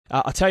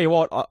I tell you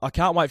what, I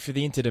can't wait for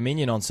the Inter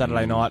Dominion on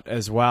Saturday night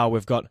as well.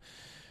 We've got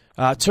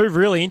two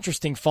really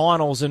interesting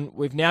finals, and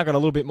we've now got a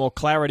little bit more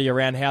clarity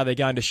around how they're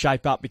going to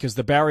shape up because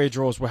the barrier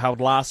draws were held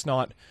last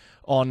night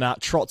on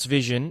Trot's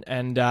Vision,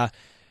 and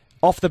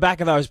off the back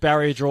of those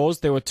barrier draws,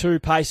 there were two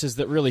paces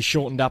that really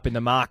shortened up in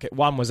the market.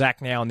 One was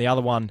Acknow and the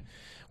other one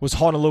was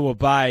Honolulu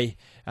Bay.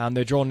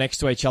 They're drawn next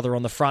to each other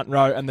on the front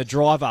row, and the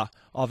driver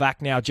of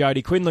Acknow,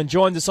 Jody Quinlan,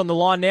 joins us on the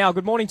line now.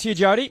 Good morning to you,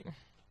 Jody.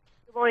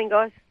 Good morning,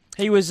 guys.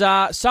 He was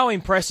so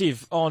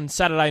impressive on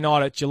Saturday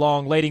night at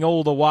Geelong, leading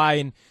all the way,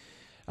 and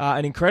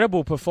an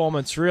incredible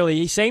performance, really.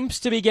 He seems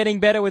to be getting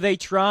better with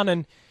each run,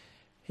 and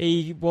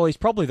he's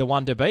probably the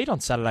one to beat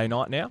on Saturday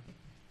night now.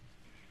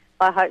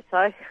 I hope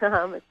so.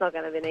 It's not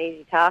going to be an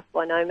easy task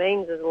by no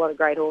means. There's a lot of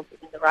great horses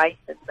in the race,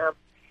 and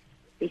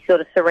he's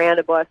sort of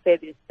surrounded by a fair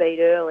bit of speed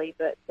early,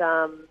 but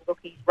look,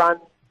 his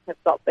runs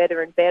have got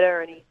better and better,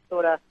 and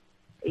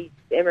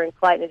Emma and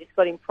Clayton have just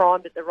got him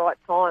primed at the right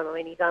time. I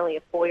mean, he's only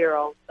a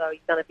 4-year-old, so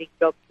he's done a big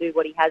job to do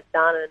what he has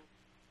done, and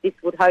this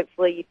would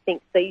hopefully, you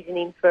think, season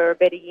him for a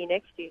better year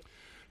next year.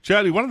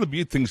 Jody, one of the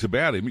beaut things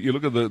about him, you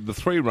look at the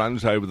three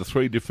runs over the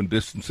three different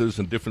distances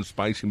and different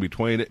spacing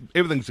between it.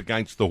 Everything's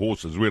against the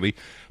horses, really.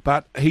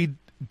 But he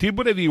did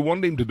whatever you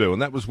wanted him to do,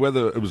 and that was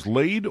whether it was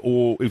lead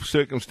or if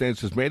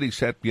circumstances met, he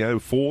sat,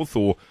 fourth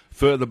or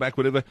further back,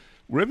 whatever.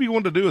 Wherever you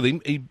wanted to do with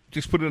him, he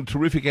just put in a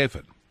terrific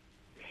effort.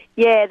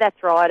 Yeah,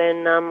 that's right,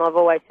 and I've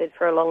always said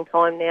for a long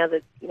time now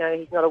that,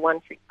 he's not a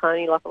one-trick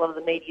pony like a lot of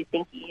the media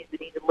think he is,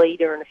 that he's a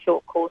leader and a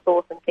short course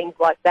horse and things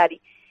like that.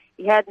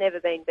 He had never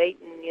been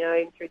beaten,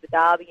 even through the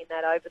Derby and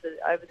that over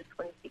the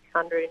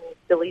 2600, and he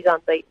still is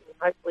unbeaten.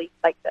 Hopefully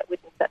he takes that with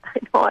him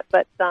Saturday night.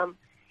 But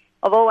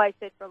I've always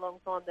said for a long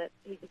time that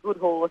he's a good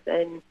horse,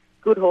 and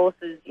good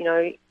horses,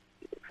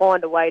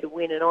 find a way to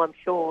win. And I'm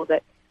sure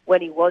that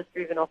when he was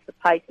driven off the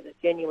pace at a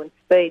genuine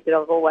speed, that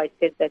I've always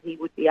said that he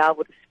would be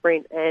able to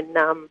sprint.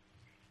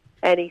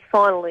 And he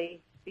finally,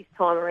 this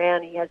time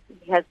around, he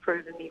has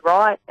proven me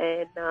right.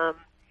 And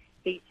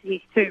his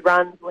two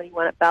runs when he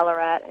won at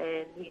Ballarat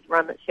and his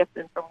run at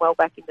Shepparton from well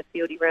back in the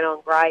field, he ran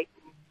on great.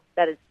 And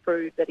that has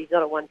proved that he's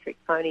not a one-trick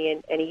pony,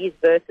 and he is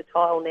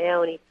versatile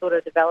now, and he's sort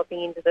of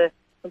developing into the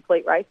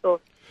complete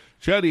racehorse.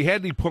 Jody, how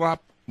did he pull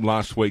up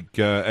last week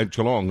at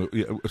Geelong,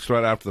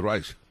 straight after the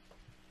race?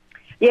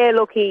 Yeah,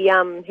 look, he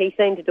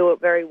seemed to do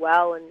it very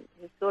well, and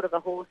he's sort of a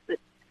horse that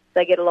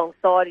they get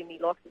alongside him. He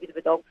likes a bit of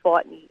a dog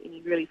fight, and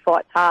he really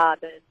fights hard.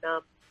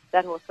 And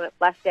that horse, when it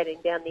flashed at him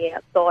down the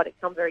outside, it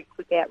come very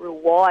quick out real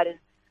wide, and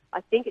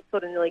I think it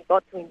sort of nearly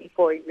got to him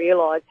before he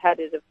realised. Had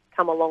it have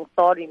come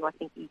alongside him, I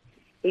think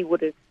he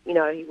would have,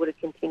 he would have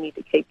continued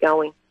to keep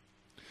going.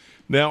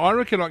 Now, I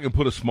reckon I can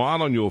put a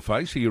smile on your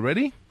face. Are you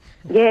ready?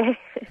 Yeah.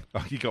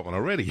 Oh, you got one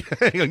already.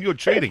 Hang on, you're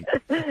cheating.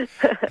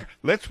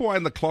 Let's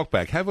wind the clock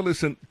back. Have a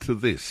listen to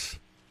this.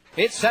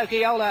 It's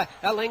Sokiola,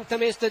 a length to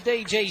Mr.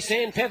 DG.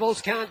 Sand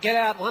Pebbles can't get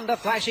out. Wonder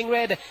flashing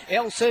red.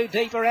 Elsu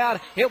deeper out.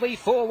 He'll be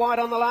 4 wide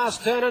on the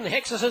last turn, and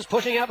Hexus is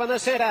pushing up in the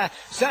centre.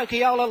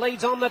 Sokiola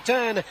leads on the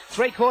turn.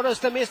 3/4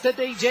 to Mr.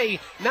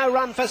 DG. No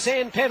run for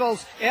Sand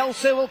Pebbles.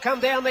 Elsu will come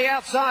down the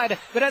outside,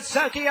 but it's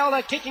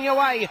Sokiola kicking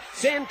away.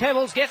 Sand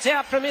Pebbles gets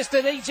out from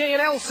Mr. DG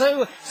and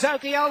Elsu.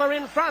 Sokiola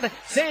in front.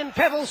 Sand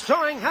Pebbles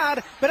trying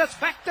hard, but it's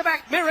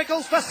back-to-back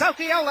miracles for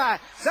Sokiola.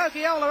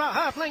 Sokiola a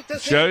half length to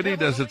Sand Jody,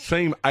 Pebbles. Does it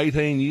seem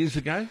 18 years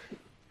ago?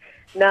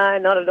 No,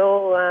 not at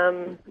all.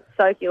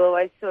 Soki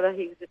always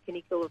he was the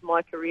pinnacle of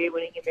my career,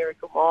 winning a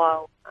Miracle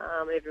Mile.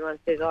 Everyone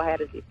says, how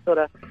does this sort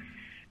of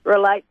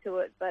relate to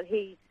it? But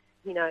he's,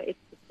 it's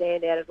the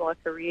standout of my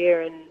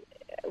career. And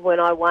when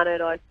I won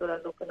it, I sort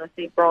of look and I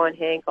see Brian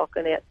Hancock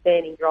and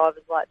outstanding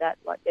drivers like that,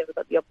 never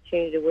got the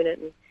opportunity to win it,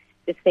 and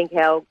just think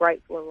how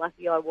grateful and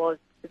lucky I was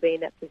to be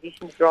in that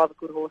position to drive a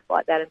good horse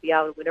like that and be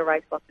able to win a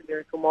race like the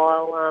Miracle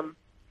Mile.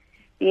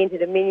 The Inter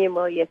Dominion,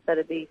 well, yes,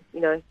 that'd be,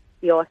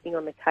 the icing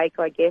on the cake,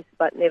 I guess,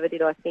 but never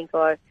did I think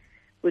I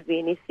would be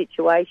in this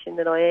situation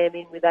that I am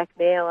in with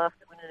Acknow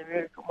after winning the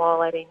Miracle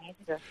Mile 18 years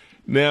ago.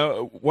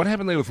 Now, what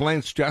happened there with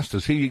Lance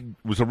Justice? He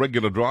was a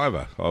regular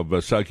driver of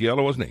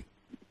Sokiola, wasn't he?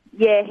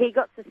 Yeah, he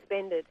got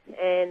suspended,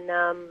 and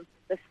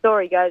the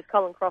story goes,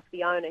 Colin Croft,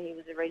 the owner, he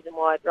was the reason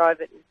why I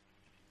drove it. And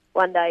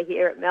one day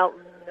here at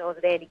Melton, I was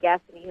at Andy Gass,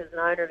 and he was an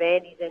owner of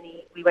Andy's, and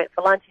we went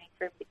for lunch, and he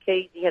threw me the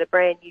keys. He had a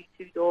brand new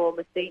 2-door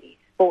Mercedes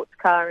sports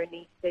car, and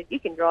he said, you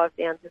can drive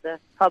down to the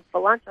pub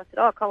for lunch. I said,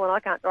 oh, Colin, I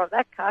can't drive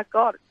that car.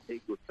 God, it's too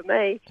good for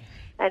me.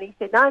 And he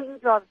said, no, you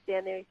drive us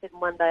down there. He said,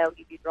 one day I'll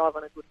give you a drive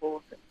on a good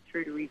horse. And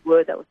true to his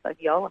word, that was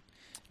Sokiola.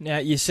 Now,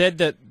 you said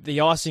that the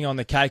icing on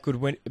the cake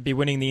would be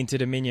winning the Inter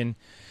Dominion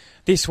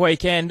this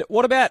weekend.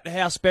 What about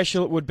how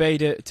special it would be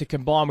to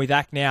combine with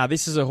Acknow?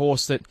 This is a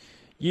horse that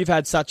you've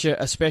had such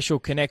a special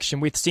connection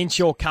with since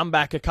your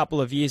comeback a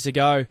couple of years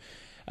ago.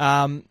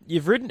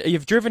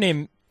 You've driven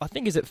him, I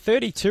think, is it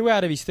 32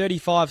 out of his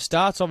 35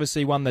 starts?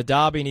 Obviously won the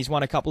Derby and he's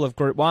won a couple of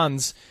Group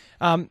 1s.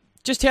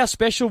 Just how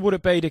special would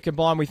it be to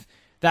combine with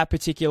that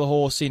particular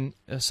horse in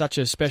such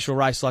a special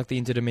race like the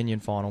Inter Dominion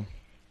final?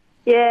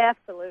 Yeah,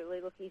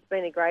 absolutely. Look, look, he's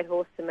been a great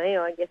horse to me.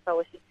 I guess I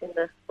was just in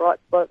the right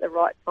spot at the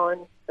right time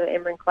for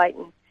Emma and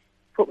Clayton.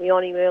 Put me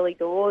on him early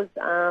doors.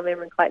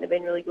 Emma and Clayton have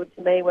been really good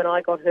to me. When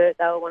I got hurt,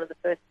 they were one of the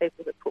first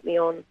people that put me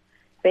on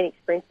Phoenix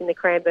Prince in the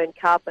Cranbourne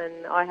Cup,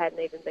 and I hadn't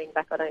even been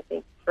back, I don't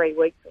think, 3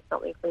 weeks or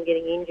something from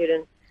getting injured.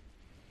 And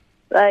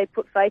they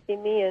put faith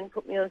in me and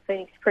put me on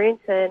Phoenix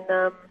Prince,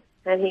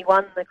 and he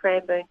won the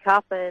Cranbourne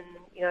Cup, and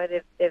you know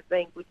they've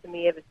been good to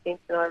me ever since,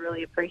 and I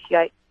really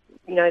appreciate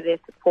their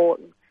support.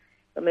 And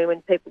I mean,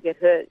 when people get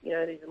hurt,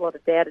 there's a lot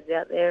of doubters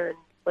out there, and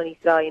plenty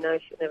say,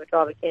 she'll never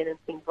drive again and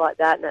things like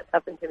that, and that's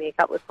happened to me a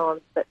couple of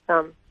times. But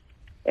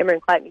Emma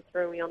and Clayton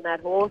threw me on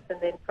that horse,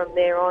 and then from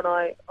there on,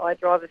 I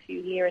drive a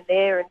few here and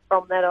there, and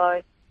from that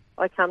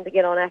I come to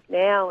get on Act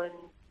Now, and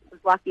was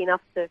lucky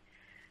enough to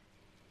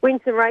win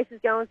some races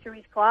going through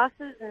his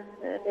classes, and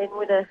then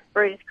win a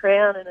Breeders'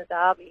 Crown and a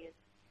Derby, and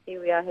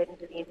here we are heading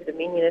to the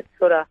Inter-Dominion. It's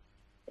sort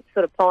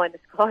of pie in the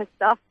sky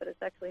stuff, but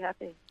it's actually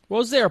happening.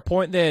 Was there a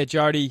point there,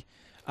 Jody,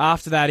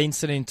 after that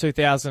incident in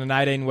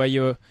 2018 where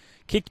you were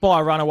kicked by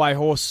a runaway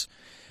horse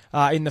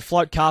in the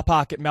float car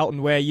park at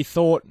Melton, where you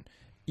thought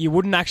you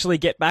wouldn't actually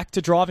get back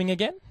to driving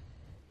again?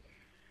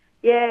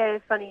 Yeah,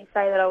 it's funny you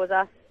say that. I was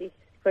asked this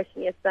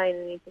question yesterday in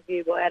an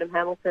interview by Adam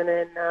Hamilton,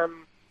 and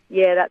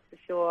yeah, that's for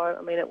sure.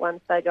 I mean, at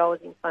one stage I was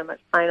in so much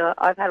pain.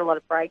 I've had a lot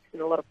of breaks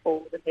and a lot of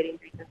falls and head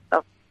injuries and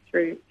stuff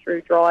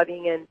through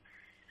driving, and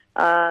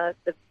I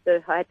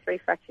had 3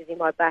 fractures in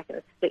my back and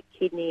a split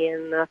kidney,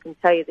 and I can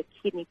tell you the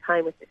kidney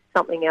pain was just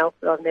something else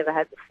that I've never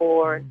had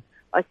before. And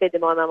I said to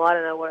my mum, I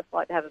don't know what it's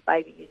like to have a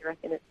baby. You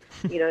reckon it's,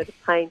 the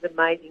pain's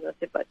amazing. I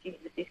said, but Jesus,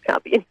 this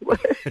can't be any worse.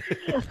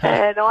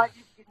 And I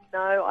just didn't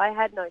know. I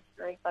had no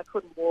strength. I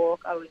couldn't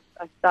walk. I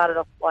started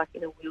off like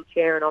in a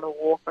wheelchair and on a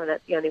walker, and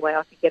that's the only way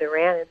I could get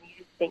around. And you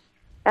just think,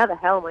 how the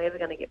hell am I ever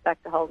going to get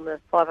back to holding a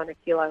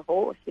 500-kilo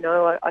horse?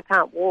 I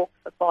can't walk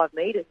for 5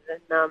 metres.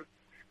 And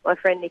my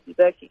friend Nikki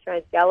Burke, she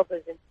trains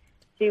gallopers, and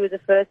she was the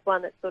first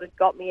one that sort of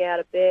got me out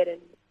of bed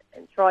and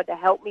tried to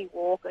help me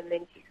walk, and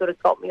then she sort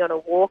of got me on a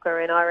walker,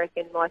 and I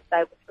reckon my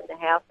stables from the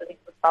house, and this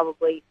was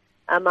probably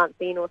a month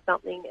in or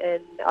something,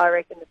 and I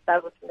reckon the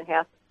stables from the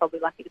house was probably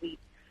lucky to be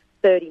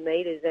 30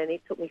 metres, and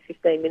it took me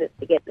 15 minutes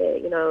to get there,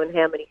 and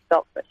how many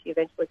stops, but she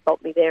eventually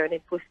got me there and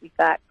then pushed me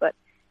back. But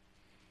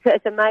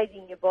it's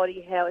amazing your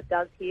body, how it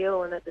does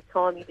heal, and at the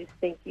time you just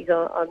think, geez,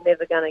 I'm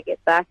never going to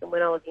get back. And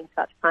when I was in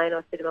such pain,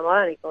 I said to Mum, I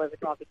don't think I'll ever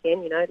drive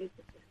again, this is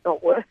just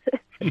not worth it.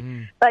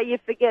 Mm-hmm. But you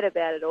forget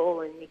about it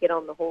all, and you get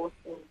on the horse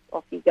and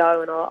off you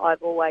go. And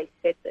I've always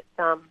said that,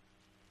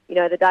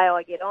 the day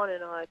I get on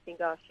and I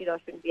think, oh shit, I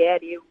shouldn't be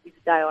out here, will be the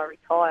day I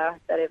retire,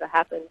 if that ever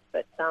happens.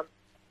 But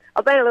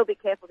I've been a little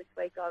bit careful this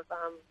week.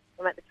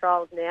 I'm at the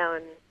trials now,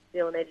 and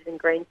Dylan Edgerton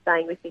Green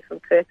staying with me from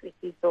Perth with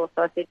his horse.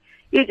 So I said,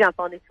 you jump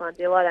on this one,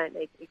 Dill. I don't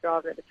need to be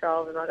driving at the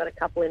trials, and I got a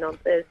couple in on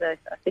Thursday.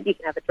 So I said, you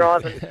can have a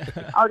drive,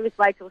 and I'll just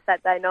wait till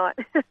Saturday night.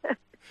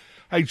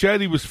 Hey,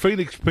 Jody, was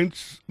Phoenix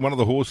Prince one of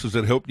the horses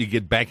that helped you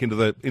get back into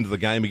the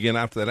game again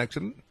after that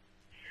accident?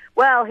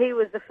 Well, he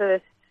was the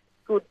first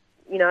good,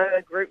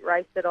 a group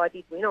race that I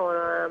did win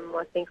on.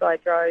 I think I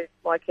drove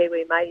my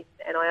Kiwi mate,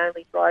 and I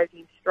only drove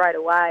him straight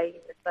away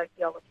in the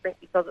Sociola Sprint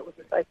because it was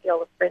the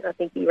Sociola Sprint. I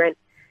think he ran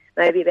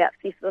maybe about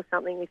 5th or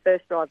something, we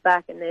first drive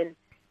back, and then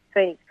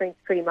Phoenix Prince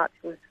pretty much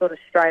was sort of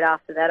straight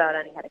after that. I'd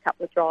only had a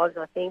couple of drives,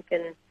 I think,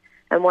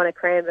 and won a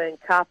Cranbourne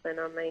Cup, and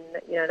I mean,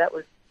 that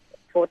was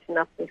fortunate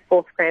enough, the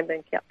 4th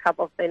Cranbourne Cup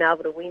I've been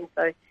able to win,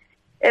 so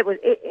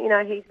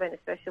he's been a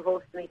special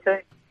horse to me too.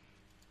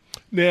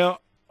 Now,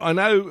 I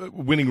know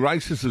winning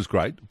races is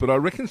great, but I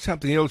reckon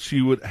something else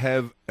you would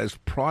have as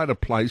pride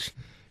of place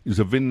is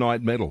a Vin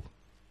Knight medal.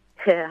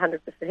 Yeah,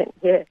 100%,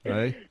 yeah.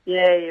 Hey?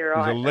 Yeah, you're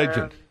right. He's a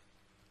legend.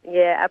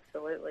 Yeah,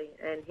 absolutely.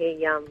 And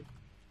he,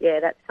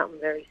 that's something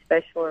very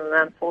special. And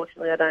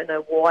unfortunately, I don't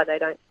know why they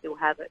don't still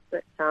have it.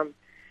 But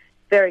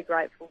very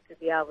grateful to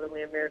be able to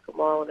win a Miracle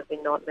Mile and a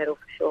Vin Knight medal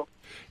for sure.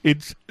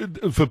 It's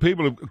for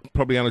people who are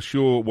probably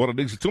unsure what it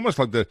is. It's almost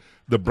like the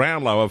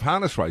Brownlow of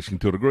harness racing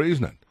to a degree,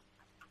 isn't it?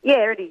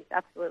 Yeah, it is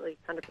absolutely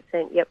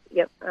 100%. Yep.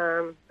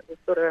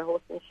 It's sort of a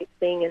horsemanship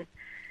thing, and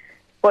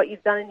what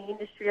you've done in the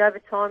industry over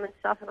time and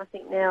stuff, and I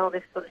think now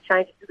they've sort of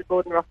changed it to the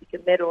Gordon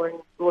Roffica medal, and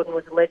Gordon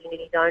was a legend in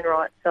his own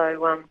right,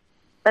 so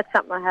that's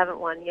something I haven't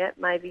won yet.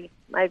 Maybe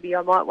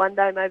I might one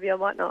day, maybe I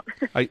might not.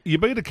 Hey, you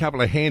beat a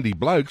couple of handy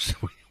blokes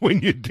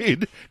when you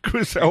did,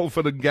 Chris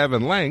Alford and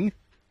Gavin Lang.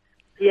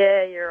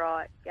 Yeah, you're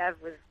right. Gav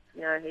was,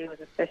 he was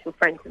a special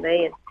friend to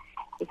me, and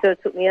he sort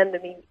of took me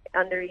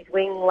under his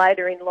wing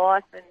later in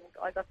life, and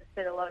I got to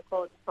spend a lot of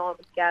quality time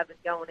with Gav and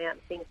going out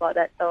and things like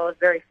that, so I was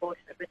very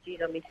fortunate, but geez,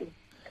 I miss him.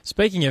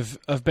 Speaking of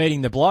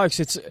beating the blokes,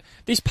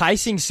 this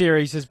pacing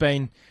series has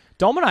been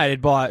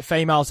dominated by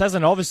females,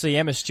 hasn't it? Obviously,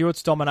 Emma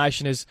Stewart's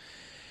domination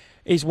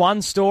is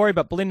one story,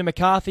 but Belinda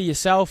McCarthy,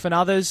 yourself, and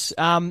others,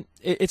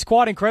 it's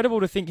quite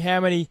incredible to think how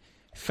many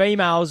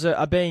females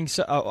are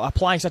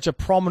playing such a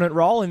prominent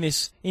role in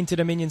this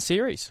Inter-Dominion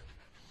series.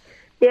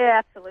 Yeah,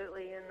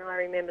 absolutely. And I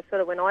remember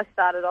sort of when I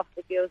started off,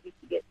 the girls used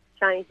to get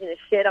changed in a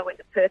shed. I went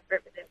to Perth to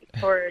represent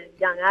Victoria at a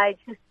young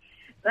age.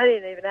 they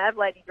didn't even have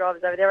lady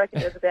drivers over there. I reckon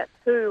there was about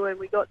 2, and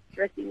we got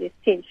dressed in this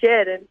tin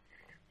shed. And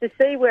to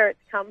see where it's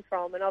come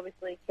from, and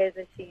obviously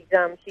Keza,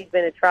 she's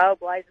been a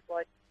trailblazer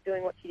by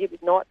doing what she did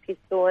with Night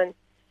Pistol, and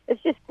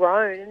it's just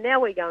grown. And now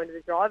we go into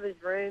the driver's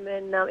room,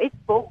 and it's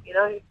full. You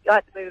know, I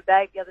had to move a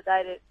bag the other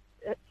day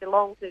to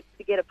Geelong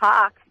to get a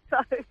park. So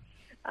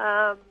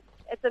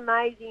it's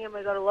amazing, and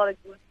we've got a lot of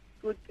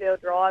good girl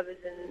drivers,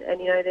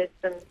 and you know,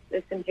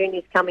 there's some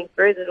juniors coming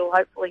through that will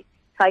hopefully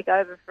take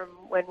over from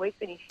when we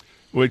finish.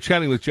 We're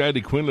chatting with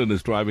Jodie Quinlan,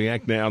 who's driving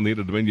Act now in the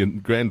Inter-Dominion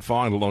Grand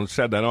Final on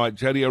Saturday night.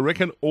 Jodie, I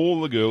reckon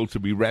all the girls to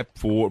be wrapped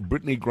for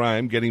Brittany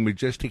Graham getting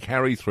Majestic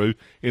Harry through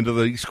into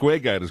the Square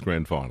Gators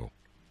Grand Final.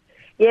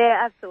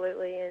 Yeah,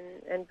 absolutely,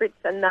 and Britt's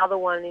another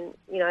one,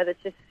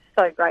 that's just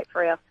so great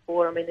for our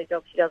sport. I mean, the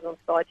job she does on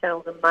Sky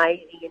Channel is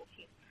amazing, and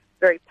she's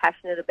very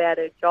passionate about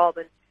her job.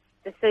 And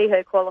to see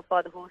her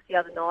qualify the horse the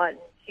other night, and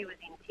she was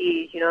in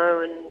tears,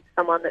 and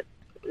someone that's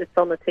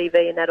on the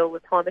TV and that all the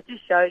time, it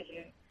just shows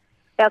you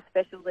how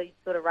special these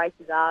sort of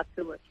races are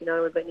to us.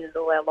 We've been in it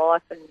all our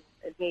life, and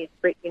here's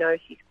Britt,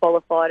 she's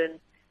qualified, and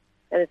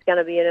it's going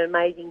to be an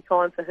amazing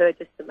time for her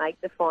just to make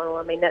the final.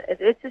 I mean,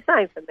 it's the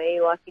same for me.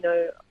 Like,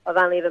 I've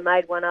only ever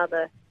made one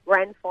other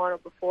grand final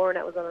before, and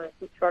that was on a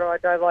good trotter I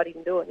drove. I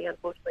didn't do it, and he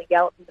unfortunately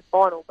galloped in the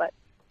final. But,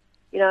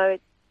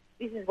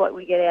 this is what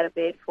we get out of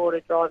bed for,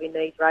 to drive in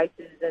these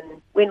races,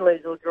 and win,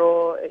 lose or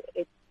draw.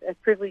 It's a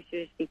privilege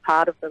to just be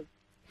part of them.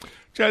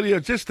 Jodie, I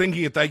was just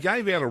thinking, if they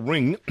gave out a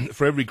ring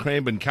for every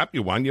Cranbourne Cup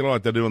you won,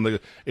 like they do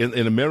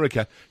in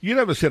America, you'd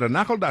have a set of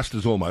knuckle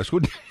dusters almost,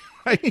 wouldn't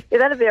you? Yeah,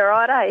 that'd be all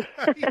right,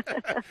 eh?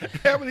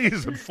 How many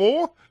is it,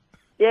 4?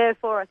 Yeah,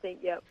 4, I think,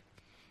 yep.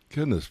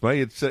 Goodness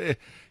me, it's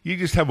you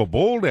just have a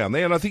ball down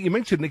there. And I think you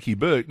mentioned Nikki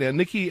Burke. Now,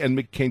 Nikki and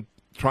Mick Kent,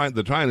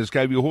 the trainers,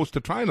 gave you a horse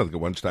to train, I think, at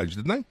one stage,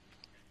 didn't they?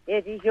 Yeah,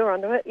 geez, you're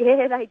onto it.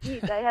 Yeah, they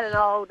did. They had an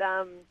old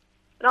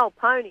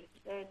pony.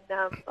 And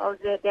I was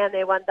down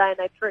there one day, and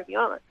they threw me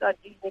on it. So,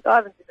 geez, Nick, I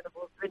haven't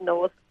ridden a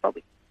horse for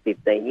probably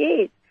 15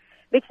 years.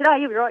 Mick said,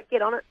 you'll be right,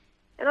 get on it.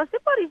 And I said,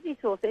 what is this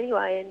horse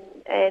anyway?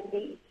 And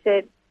he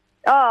said,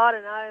 I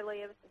don't know,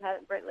 Lee Everson had it,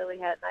 and Brett Lilly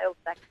had it, and they all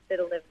said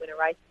he'll never win a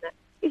race and that.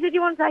 He said,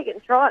 you want to take it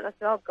and try it? And I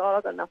said, oh, God,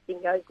 I've got enough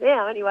dingoes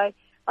now. Anyway,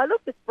 I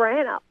looked this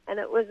brand up, and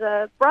it was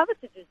a brother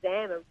to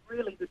Jazam, a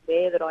really good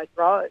mare that I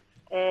drove.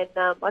 And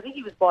I think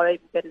he was by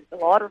Even Better's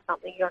Delight or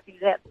something. He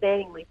was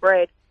outstandingly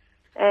bred.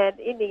 And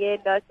in the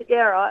end, I said,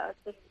 yeah, all right. I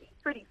said, he's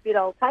pretty fit,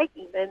 I'll take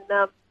him.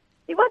 And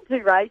he won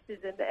 2 races,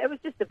 and it was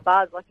just a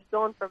buzz. Like, he'd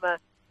gone from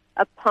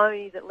a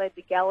pony that led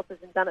the gallopers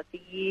and done it for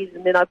years,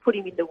 and then I put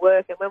him into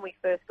work. And when we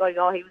first got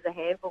him, he was a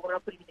handful. When I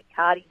put him in the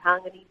cart, he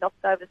hung, and he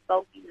knocked over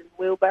sulkies and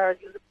wheelbarrows.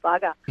 He was a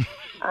bugger.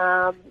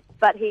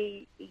 But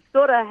he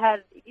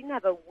didn't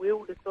have a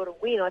will to sort of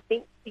win. I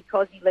think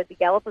because he led the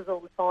gallopers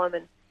all the time,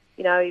 and,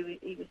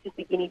 he was just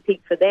a guinea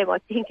pig for them. I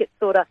think it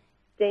sort of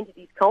dented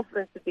his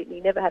confidence a bit, and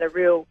he never had a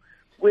real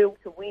will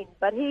to win.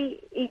 But he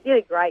did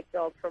a great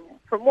job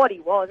from what he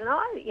was. And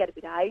I think he had a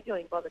bit of age on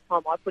him by the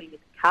time I put him in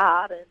the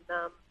cart.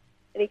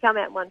 And he came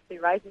out and won 2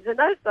 races. And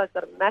those guys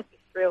got a massive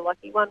thrill. Like,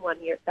 he won one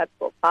here at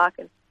Tabsport Park,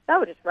 and they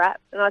were just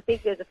wrapped. And I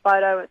think there's a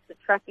photo at the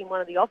track in one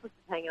of the offices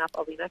hanging up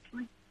of him,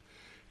 actually.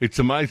 It's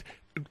amazing.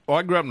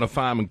 I grew up on a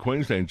farm in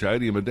Queensland,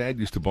 Jodie, and my dad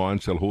used to buy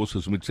and sell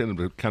horses, and we'd send them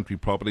to country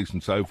properties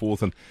and so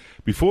forth. And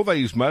before they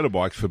used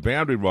motorbikes for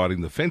boundary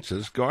riding the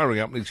fences, Guy rang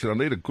up and he said, I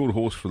need a good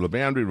horse for the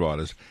boundary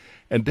riders.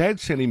 And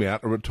Dad sent him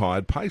out a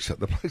retired pacer.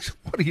 The bloke said,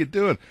 what are you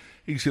doing?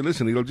 He said,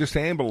 listen, he'll just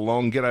amble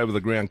along, get over the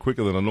ground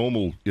quicker than a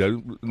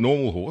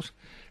normal horse.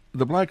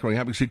 The bloke rang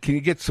up, he said, can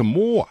you get some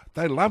more?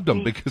 They loved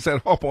them because they'd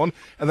hop on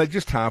and they'd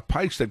just half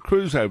pace, they'd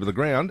cruise over the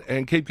ground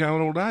and keep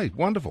going all day.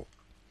 Wonderful.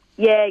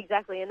 Yeah,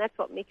 exactly, and that's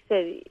what Mick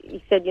said.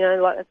 He said,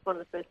 that's one of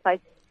the first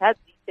paces he's had.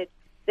 He said,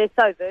 they're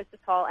so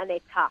versatile and they're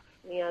tough.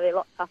 They're a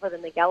lot tougher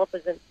than the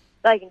gallopers, and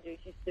they can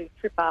just do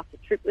trip after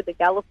trip with the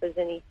gallopers.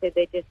 And he said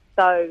they're just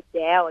so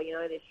dour,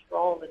 they're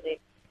strong and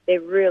they're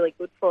really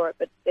good for it.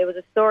 But there was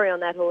a story on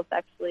that horse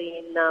actually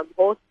in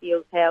Horse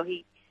Deals, how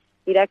he'd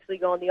actually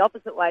gone the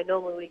opposite way.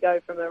 Normally we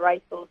go from a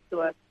racehorse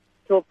to a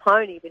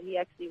pony, but he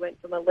actually went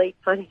from a lead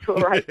pony to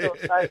a racehorse.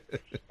 So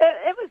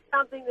it was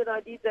something that I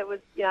did that was,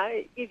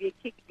 give you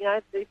a kick,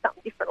 to do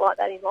something different like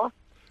that in life.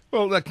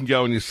 Well, that can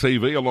go on your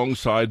CV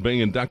alongside being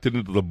inducted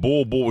into the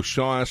Baw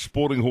Shire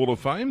Sporting Hall of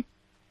Fame.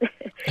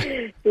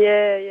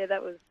 Yeah,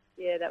 that was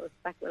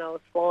back when I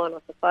was flying, I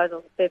suppose. I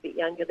was a fair bit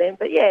younger then.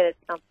 But yeah, it's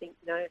something,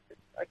 I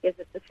guess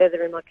it's a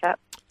feather in my cap.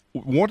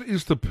 What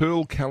is the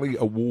Pearl Kelly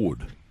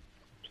Award?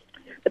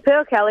 The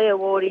Pearl Kelly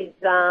Award is,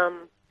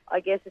 I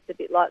guess it's a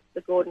bit like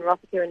the Gordon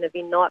Rossiter and the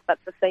Vin Knight, but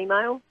for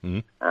female.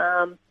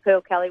 Mm-hmm.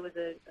 Pearl Kelly was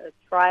a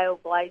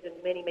trailblazer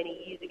many,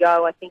 many years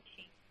ago. I think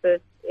she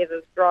first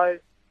ever drove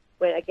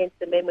against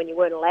the men when you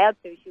weren't allowed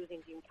to. She was in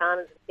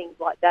gymkhanas and things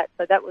like that.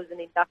 So that was an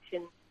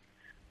induction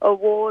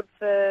award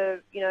for,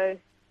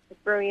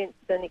 brilliance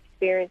and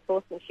experience,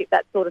 horsemanship,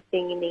 that sort of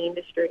thing in the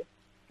industry.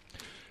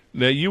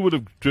 Now, you would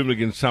have driven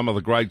against some of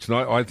the greats, and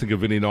I think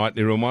of Vinnie Knight, and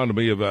he reminded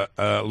me of a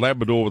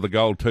Labrador with a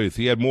gold tooth.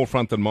 He had more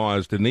front than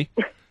Myers, didn't he?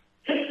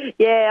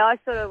 Yeah, I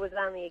sort of was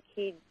only a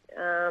kid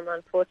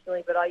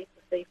unfortunately, but I used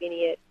to see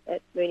Vinny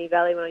at Moonee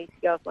Valley when I used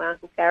to go with my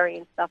Uncle Carrie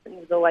and stuff, and he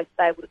was always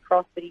stable to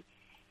cross, but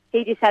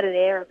he just had an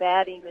air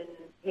about him, and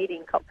he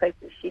didn't cop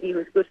people's shit. He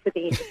was good for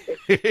the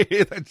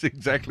industry. That's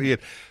exactly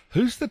it.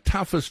 Who's the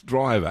toughest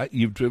driver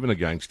you've driven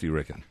against, do you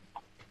reckon?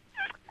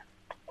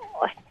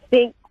 I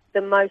think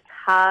the most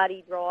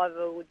hardy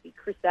driver would be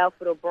Chris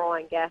Alford or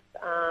Brian Gaff.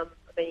 I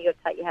mean, you've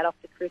got to take your hat off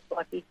to Chris.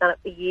 Like, he's done it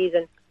for years,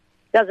 and it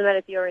doesn't matter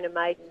if you're in a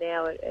maiden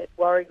now at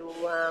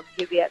Warragul,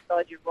 he'll be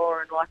outside your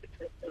roar, and like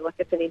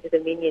it's an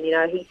Inter-Dominion. You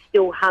know, he's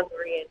still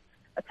hungry, and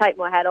I take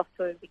my hat off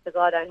to him because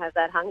I don't have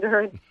that hunger,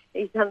 and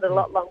he's done it a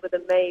lot longer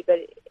than me. But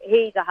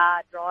he's a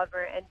hard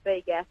driver, and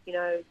B. Gaff, you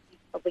know, he's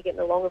probably getting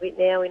along a bit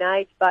now in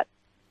age, but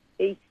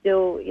he's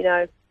still, you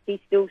know, he's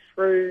still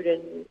shrewd,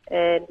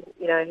 and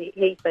you know,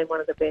 he's been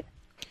one of the best.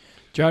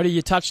 Jody,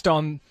 you touched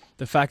on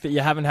the fact that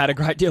you haven't had a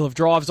great deal of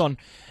drives on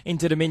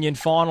Inter-Dominion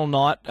final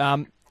night.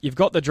 You've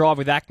got the drive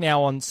with Acknow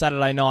on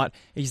Saturday night.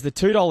 He's the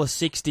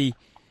 $2.60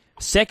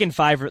 second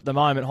favourite at the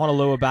moment.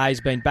 Honolulu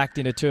Bay's been backed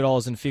into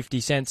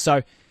 $2.50.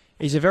 So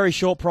he's a very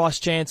short price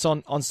chance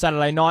on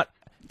Saturday night.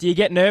 Do you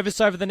get nervous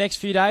over the next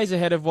few days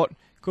ahead of what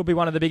could be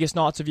one of the biggest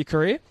nights of your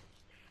career?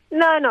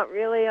 No, not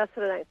really. I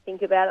sort of don't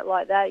think about it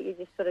like that. You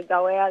just sort of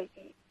go out.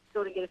 You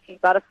sort of get a few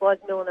butterflies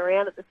milling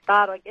around at the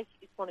start. I guess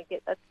you just want to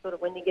get, that's sort of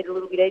when you get a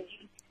little bit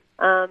edgy.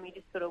 You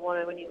just sort of want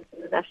to, when you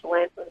listen to the national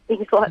anthem and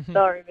things like that.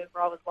 So I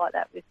remember I was like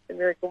that with the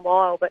Miracle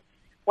Mile. But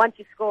once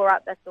you score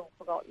up, that's all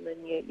forgotten,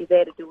 and you're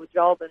there to do a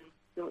job and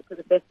do it to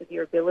the best of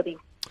your ability.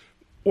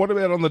 What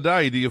about on the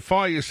day? Do you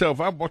fire yourself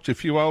up, watch a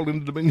few old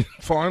Inter-Dominion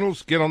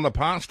finals, get on the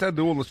pasta,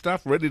 do all the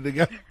stuff, ready to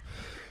go?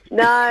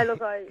 No,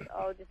 look,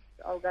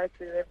 I'll go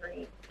through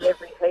every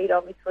heat,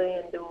 obviously,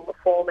 and do all the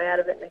form out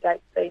of it and the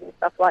gate speed and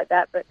stuff like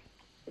that. But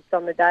it's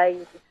on the day,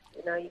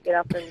 you get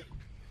up and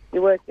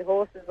you work your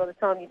horses. By the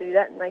time you do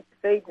that and make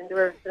the feeds and do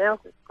everything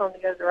else, it's time to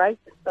go to the races.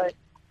 So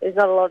there's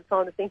not a lot of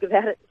time to think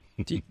about it.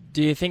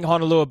 Do you think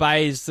Honolulu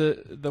Bay is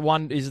the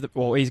one? He's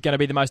going to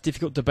be the most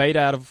difficult to beat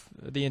out of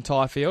the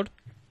entire field?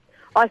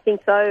 I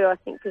think so. I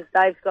think because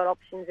Dave's got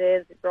options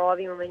there to drive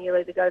him. I mean, he'll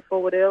either go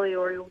forward early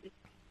or he'll just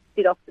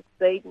sit off the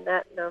speed and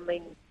that. And I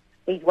mean,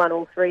 he's won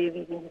all three of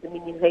his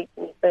Inter-Dominion heats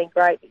and he's been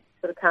great. He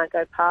sort of can't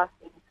go past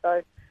him.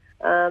 So,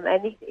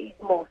 and he's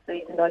more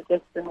seasoned, I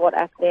guess, than what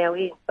Acknow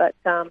is. But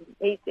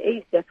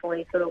he's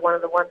definitely sort of one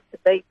of the ones to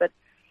beat. But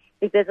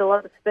if there's a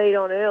lot of speed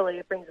on early,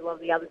 it brings a lot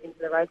of the others into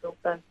the race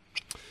also.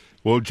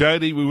 Well,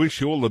 Jody, we wish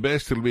you all the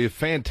best. It'll be a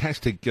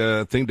fantastic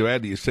thing to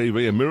add to your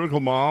CV. A Miracle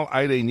Mile,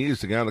 18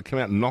 years ago, to come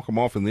out and knock them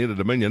off in the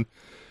Inter-Dominion.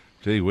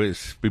 Gee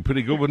whiz, be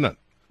pretty good, wouldn't it?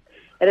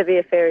 It'll be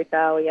a fairy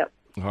tale, yep.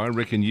 I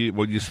reckon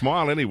you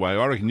smile anyway.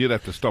 I reckon you'd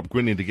have to stop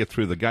grinning to get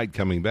through the gate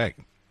coming back.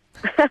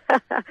 I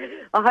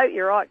hope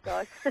you're right,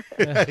 guys.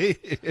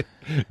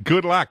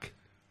 Good luck.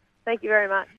 Thank you very much.